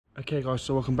Okay guys,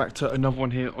 so welcome back to another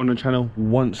one here on the channel.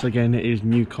 Once again, it is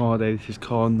new car day. This is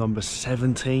car number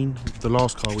 17. The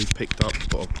last car we picked up,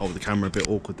 got to hold the camera a bit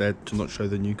awkward there to not show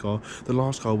the new car. The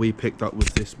last car we picked up was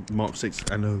this Mark 6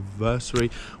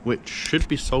 anniversary, which should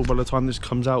be sold by the time this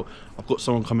comes out. I've got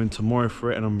someone coming tomorrow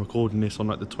for it, and I'm recording this on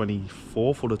like the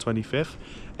 24th or the 25th.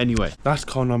 Anyway, that's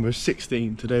car number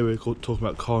 16. Today we're talking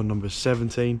about car number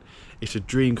 17. It's a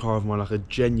dream car of mine, like a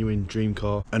genuine dream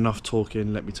car. Enough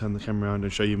talking, let me turn the camera around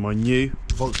and show you my new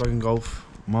Volkswagen Golf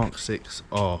Mark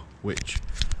 6R, which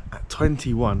at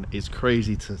 21 is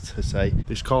crazy to say.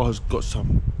 This car has got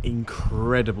some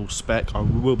incredible spec. I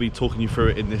will be talking you through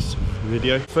it in this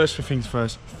video. First things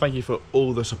first, thank you for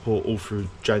all the support all through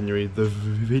January. The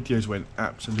videos went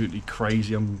absolutely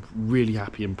crazy. I'm really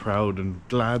happy and proud and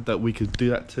glad that we could do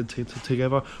that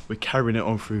together. We're carrying it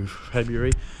on through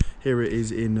February. Here it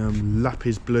is in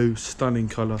lapis blue, stunning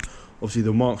colour. Obviously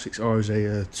the Mark 6R is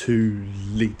a 2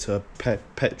 litre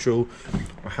petrol.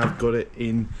 I have got it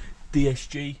in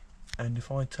DSG, and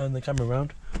if I turn the camera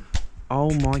around, oh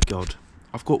my god,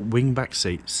 I've got wingback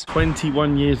seats.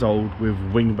 21 years old with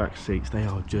wingback seats. They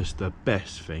are just the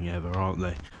best thing ever, aren't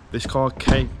they? This car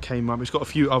came up. It's got a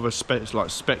few other specs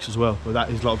as well, but that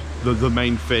is like the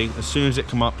main thing. As soon as it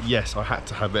came up, yes, I had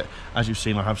to have it. As you've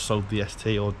seen, I have sold the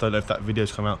ST, or don't know if that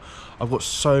video's come out. I've got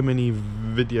so many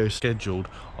videos scheduled,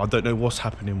 I don't know what's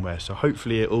happening where, so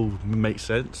hopefully it all makes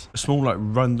sense. A small like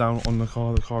rundown on the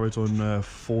car. The car is on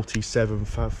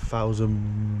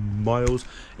 47,000 miles.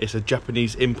 It's a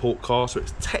Japanese import car, so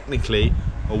it's technically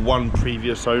a one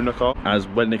previous owner car, as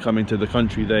when they come into the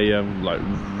country they like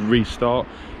restart.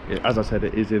 As I said,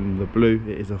 it is in the blue.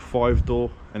 It is a 5-door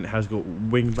and it has got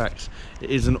wingbacks. It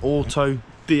is an auto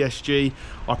DSG.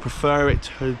 I prefer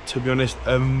it to be honest.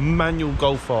 A manual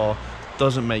Golf R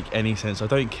doesn't make any sense. I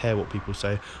don't care what people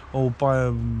say. Oh, buy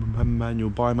a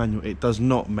manual. It does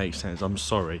not make sense. I'm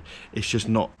sorry. It's just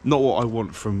not what I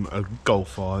want from a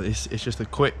Golf R. It's just a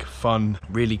quick, fun,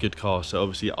 really good car. So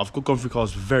obviously I've gone through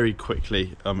cars very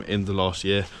quickly in the last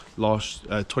year.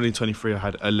 2023 I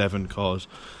had 11 cars.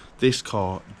 This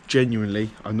car,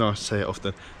 genuinely, I know I say it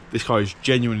often, this car is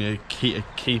genuinely a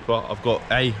keeper. I've got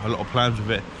a lot of plans with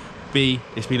it. B,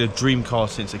 it's been a dream car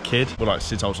since a kid, well, like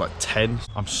since I was like 10.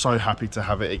 I'm so happy to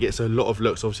have it. It gets a lot of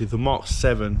looks. Obviously the Mark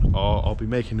 7R, I'll be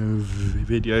making a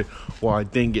video why I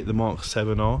didn't get the Mark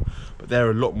 7R, but they're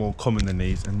a lot more common than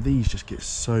these, and these just get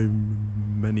so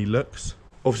many looks.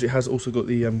 Obviously it has also got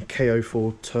the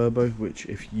KO4 turbo, which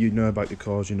if you know about the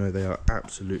cars, you know they are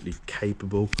absolutely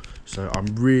capable. So I'm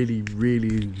really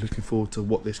looking forward to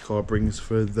what this car brings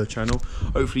for the channel.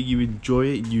 Hopefully you enjoy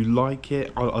it, you like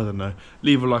it. I don't know,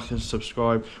 leave a like and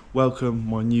subscribe. Welcome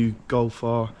my new Golf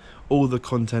R. All the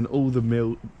content, all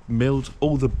the builds,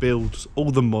 all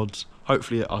the mods.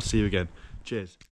 Hopefully I'll see you again. Cheers.